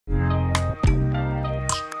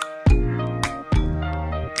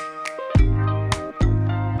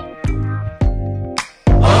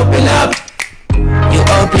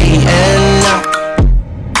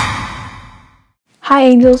Hi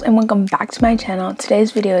angels, and welcome back to my channel.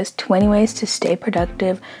 Today's video is 20 ways to stay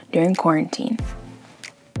productive during quarantine.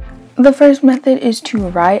 The first method is to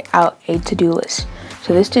write out a to-do list.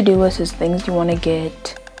 So this to-do list is things you want to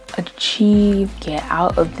achieve, get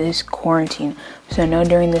out of this quarantine. So I know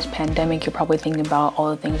during this pandemic you're probably thinking about all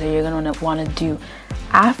the things that you're going to want to do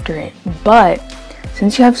after it, but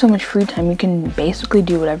since you have so much free time, you can basically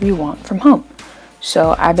do whatever you want from home.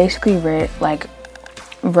 So I basically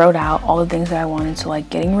wrote out all the things that I wanted, so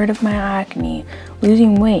like getting rid of my acne,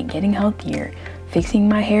 losing weight, getting healthier, fixing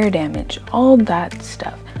my hair damage, all that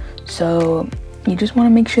stuff. So you just want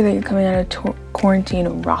to make sure that you're coming out of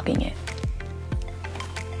quarantine rocking it.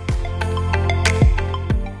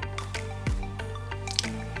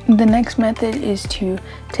 The next method is to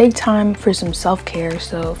take time for some self-care.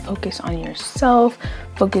 So focus on yourself,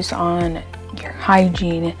 focus on your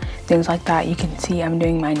hygiene, things like that. You can see I'm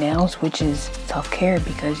doing my nails, which is self-care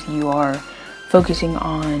because you are focusing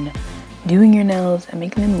on doing your nails and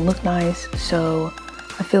making them look nice. So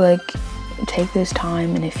I feel like take this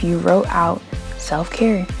time, and if you wrote out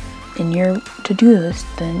self-care in your to-do list,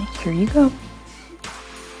 then here you go.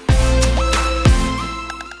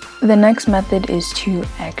 The next method is to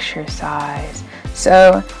exercise.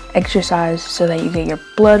 So exercise so that you get your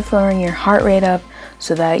blood flowing, your heart rate up,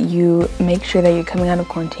 so that you make sure that you're coming out of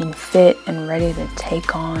quarantine fit and ready to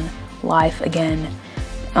take on life again.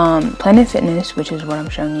 Planet Fitness, which is what I'm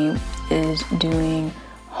showing you, is doing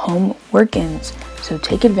home work-ins. So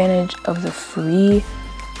take advantage of the free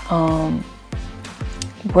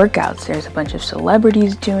workouts. There's a bunch of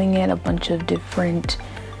celebrities doing it, a bunch of different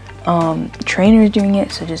trainers doing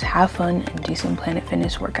it, so just have fun and do some Planet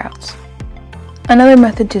Fitness workouts. Another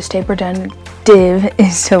method to stay productive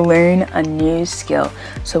is to learn a new skill.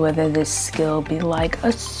 So whether this skill be like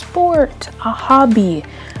a sport, a hobby,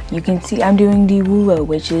 you can see I'm doing Diwulo,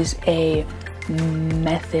 which is a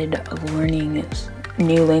method of learning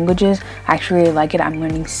new languages. I actually really like it. I'm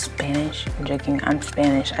learning Spanish. I'm joking, I'm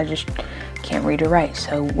Spanish. I just can't read or write,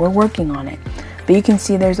 so we're working on it. But you can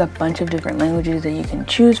see there's a bunch of different languages that you can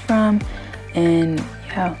choose from, and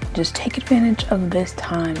yeah, just take advantage of this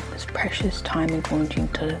time, this precious time in quarantine,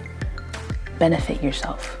 to benefit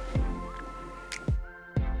yourself.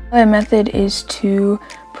 Another method is to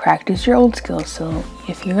practice your old skills. So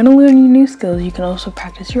if you're going to learn your new skills, you can also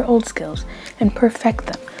practice your old skills and perfect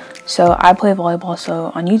them. So I play volleyball,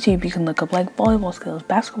 so on YouTube you can look up like volleyball skills,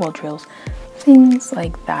 basketball drills, things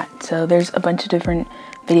like that. So there's a bunch of different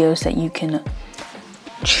videos that you can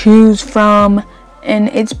choose from, and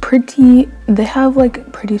it's they have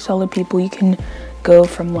like pretty solid people. You can go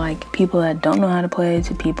from like people that don't know how to play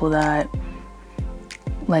to people that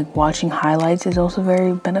like watching highlights is also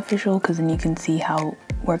very beneficial, because then you can see how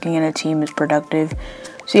working in a team is productive.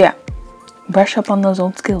 So yeah, brush up on those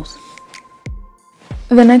old skills.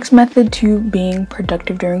 The next method to being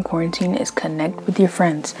productive during quarantine is connect with your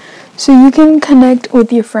friends. So you can connect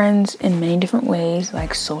with your friends in many different ways,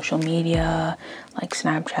 like social media, like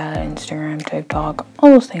Snapchat, Instagram, TikTok, all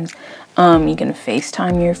those things. You can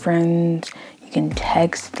FaceTime your friends, you can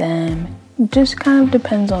text them. It just kind of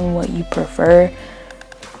depends on what you prefer.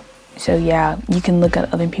 So yeah, you can look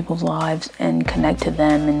at other people's lives and connect to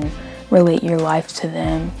them and relate your life to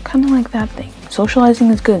them, kind of like that thing. Socializing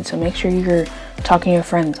is good, so make sure you're talking to your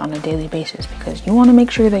friends on a daily basis, because you want to make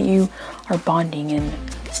sure that you are bonding and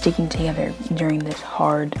sticking together during this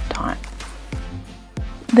hard time.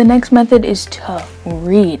 The next method is to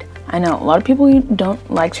read. I know a lot of people don't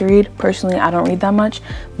like to read. Personally, I don't read that much,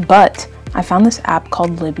 but I found this app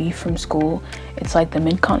called Libby from school. It's like the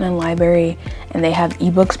Mid-Continent Library, and they have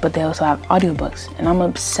ebooks, but they also have audiobooks, and I'm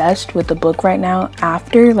obsessed with the book right now.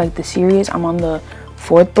 After like the series, I'm on the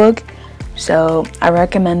 4th book, so I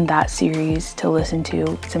recommend that series to listen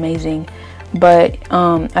to. It's amazing. But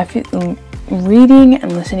I feel reading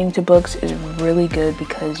and listening to books is really good,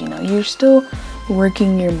 because you know you're still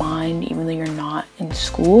working your mind. Even though you're not in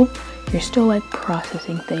school, you're still like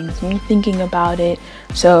processing things and you're thinking about it.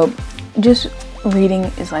 So just reading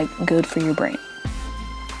is like good for your brain.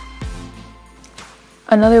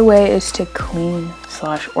 Another way is to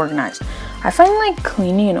clean/organize. I find like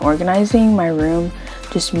cleaning and organizing my room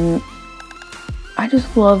I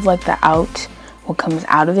just love like what comes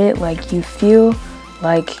out of it. Like you feel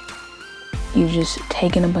like you just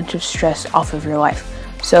taken a bunch of stress off of your life.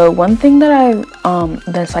 So one thing that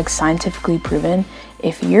that's like scientifically proven,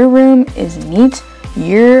 if your room is neat,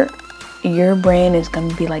 your brain is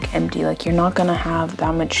gonna be like empty. Like you're not gonna have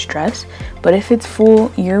that much stress. But if it's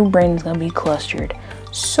full, your brain is gonna be clustered.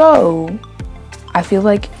 So I feel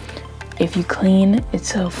like if you clean,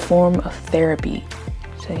 it's a form of therapy.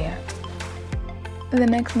 So yeah. The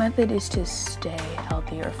next method is to stay healthy.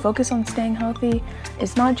 healthy or focus on staying healthy,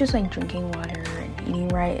 it's not just like drinking water and eating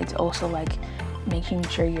right. It's also like making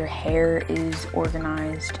sure your hair is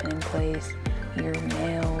organized and in place, your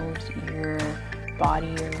nails, your body,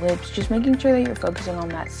 your lips, just making sure that you're focusing on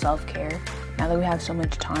that self-care now that we have so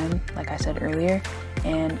much time, like I said earlier.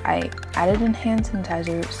 And I added in hand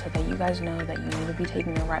sanitizer so that you guys know that you need to be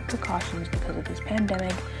taking the right precautions because of this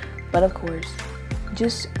pandemic. But of course,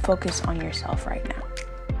 just focus on yourself right now.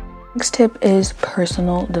 Next tip is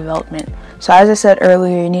personal development. So as I said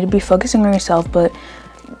earlier, you need to be focusing on yourself, but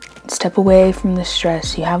step away from the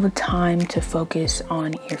stress. You have a time to focus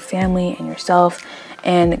on your family and yourself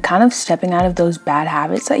and kind of stepping out of those bad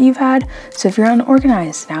habits that you've had. So if you're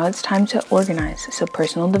unorganized, now it's time to organize. So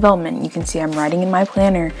personal development, you can see I'm writing in my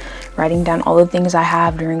planner, writing down all the things I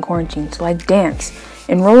have during quarantine. So like dance,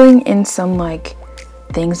 enrolling in some like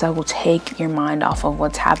things that will take your mind off of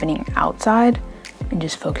what's happening outside and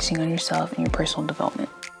just focusing on yourself and your personal development.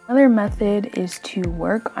 Another method is to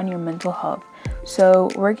work on your mental health. So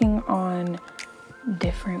working on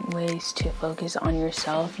different ways to focus on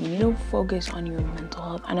yourself. You need to focus on your mental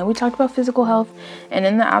health. I know we talked about physical health, and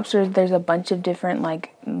in the app stores there's a bunch of different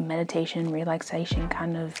like meditation, relaxation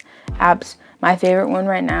kind of apps. My favorite one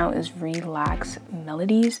right now is Relax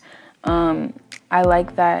Melodies. I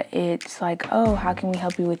like that it's like, oh, how can we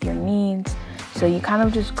help you with your needs? So you kind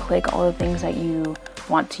of just click all the things that you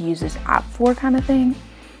want to use this app for kind of thing.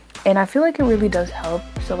 And I feel like it really does help.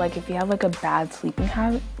 So like if you have like a bad sleeping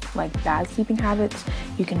habits,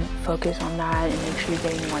 you can focus on that and make sure you're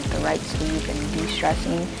getting like the right sleep and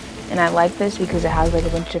de-stressing. And I like this because it has like a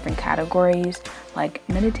bunch of different categories like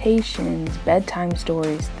meditations, bedtime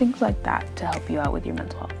stories, things like that to help you out with your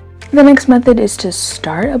mental health. The next method is to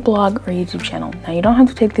start a blog or YouTube channel. Now you don't have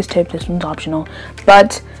to take this tip, this one's optional,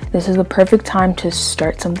 but this is the perfect time to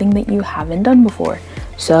start something that you haven't done before.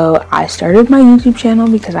 So I started my YouTube channel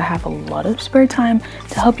because I have a lot of spare time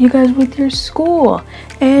to help you guys with your school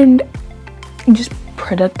and just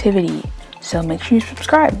productivity. So make sure you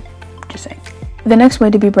subscribe, just saying. The next way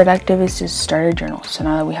to be productive is to start a journal. So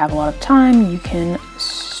now that we have a lot of time, you can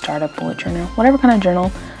start a bullet journal, whatever kind of journal.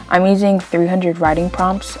 I'm using 300 writing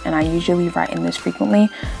prompts and I usually write in this frequently.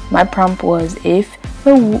 My prompt was, if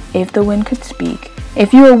the wind could speak,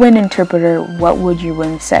 if you were a wind interpreter, what would your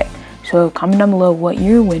wind say? So comment down below what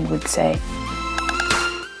your wind would say.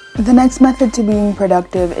 The next method to being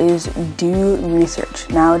productive is do research.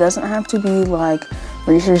 Now it doesn't have to be like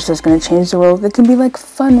research that's going to change the world. It can be like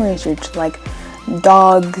fun research, like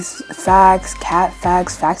dogs facts, cat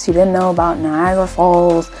facts, facts you didn't know about Niagara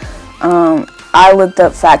Falls. I looked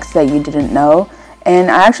up facts that you didn't know, and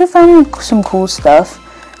I actually found some cool stuff.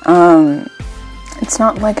 It's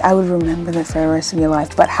not like I would remember that for the rest of your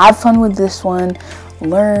life, but have fun with this one,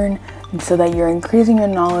 learn, and so that you're increasing your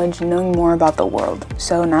knowledge and knowing more about the world.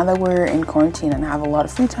 So now that we're in quarantine and have a lot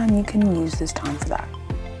of free time, you can use this time for that.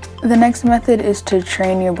 The next method is to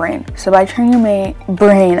train your brain. So by training your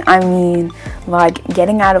brain, I mean like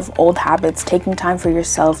getting out of old habits, taking time for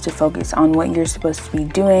yourself to focus on what you're supposed to be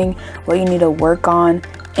doing, what you need to work on,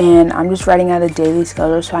 and I'm just writing out a daily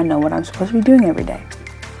schedule so I know what I'm supposed to be doing every day.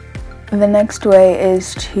 The next way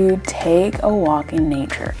is to take a walk in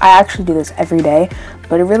nature. I actually do this every day,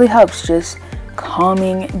 but it really helps, just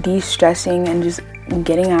calming, de-stressing, and just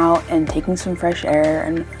getting out and taking some fresh air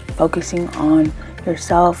and focusing on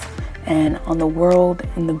yourself and on the world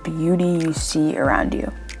and the beauty you see around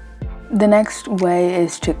you. The next way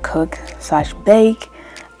is to cook/bake.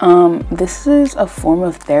 This is a form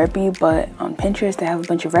of therapy, but on Pinterest they have a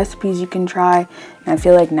bunch of recipes you can try, and I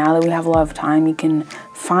feel like now that we have a lot of time, you can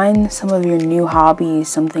find some of your new hobbies,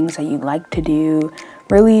 some things that you like to do,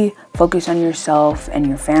 really focus on yourself and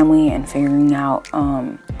your family and figuring out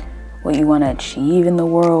what you want to achieve in the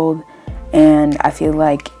world. And I feel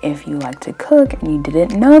like if you like to cook and you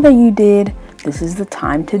didn't know that you did, this is the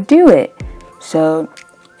time to do it. So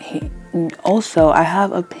also I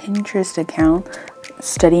have a Pinterest account,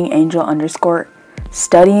 studying underscore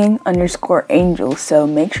angel, so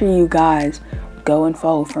make sure you guys go and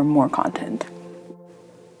follow for more content.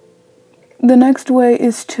 The next way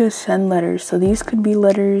is to send letters. So these could be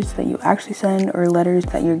letters that you actually send or letters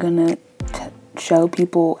that you're gonna show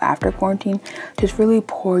people after quarantine. Just really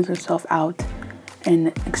pour yourself out and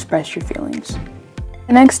express your feelings.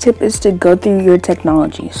 The next tip is to go through your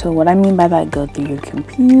technology. So what I mean by that, go through your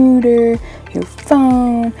computer, your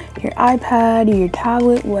phone, your iPad, your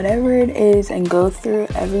tablet, whatever it is, and go through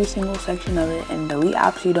every single section of it and delete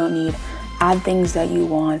apps you don't need, add things that you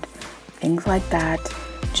want, things like that.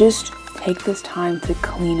 Just take this time to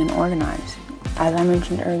clean and organize. as I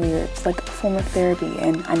mentioned earlier, it's like a form of therapy,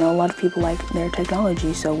 and I know a lot of people like their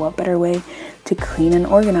technology, so what better way to clean and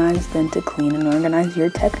organize than to clean and organize your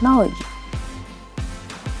technology?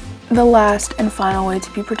 The last and final way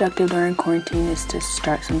to be productive during quarantine is to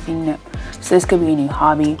start something new. So this could be a new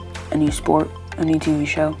hobby, a new sport, a new TV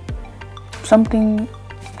show, something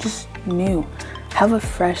just new. Have a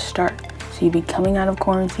fresh start. So you'd be coming out of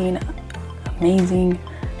quarantine amazing,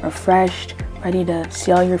 refreshed, ready to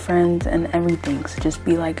see all your friends and everything. So just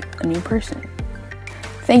be like a new person.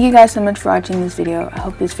 Thank you guys so much for watching this video. I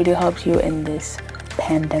hope this video helps you in this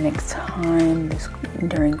pandemic time,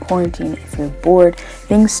 during quarantine. If you're bored,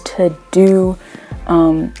 things to do.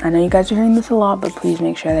 I know you guys are hearing this a lot, but please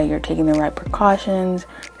make sure that you're taking the right precautions,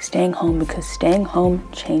 staying home, because staying home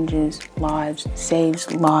changes lives,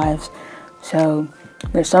 saves lives. So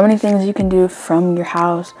there's so many things you can do from your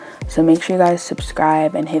house. So make sure you guys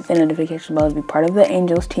subscribe and hit the notification bell to be part of the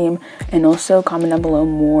Angels team, and also comment down below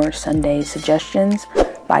more Sunday suggestions.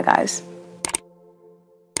 Bye guys.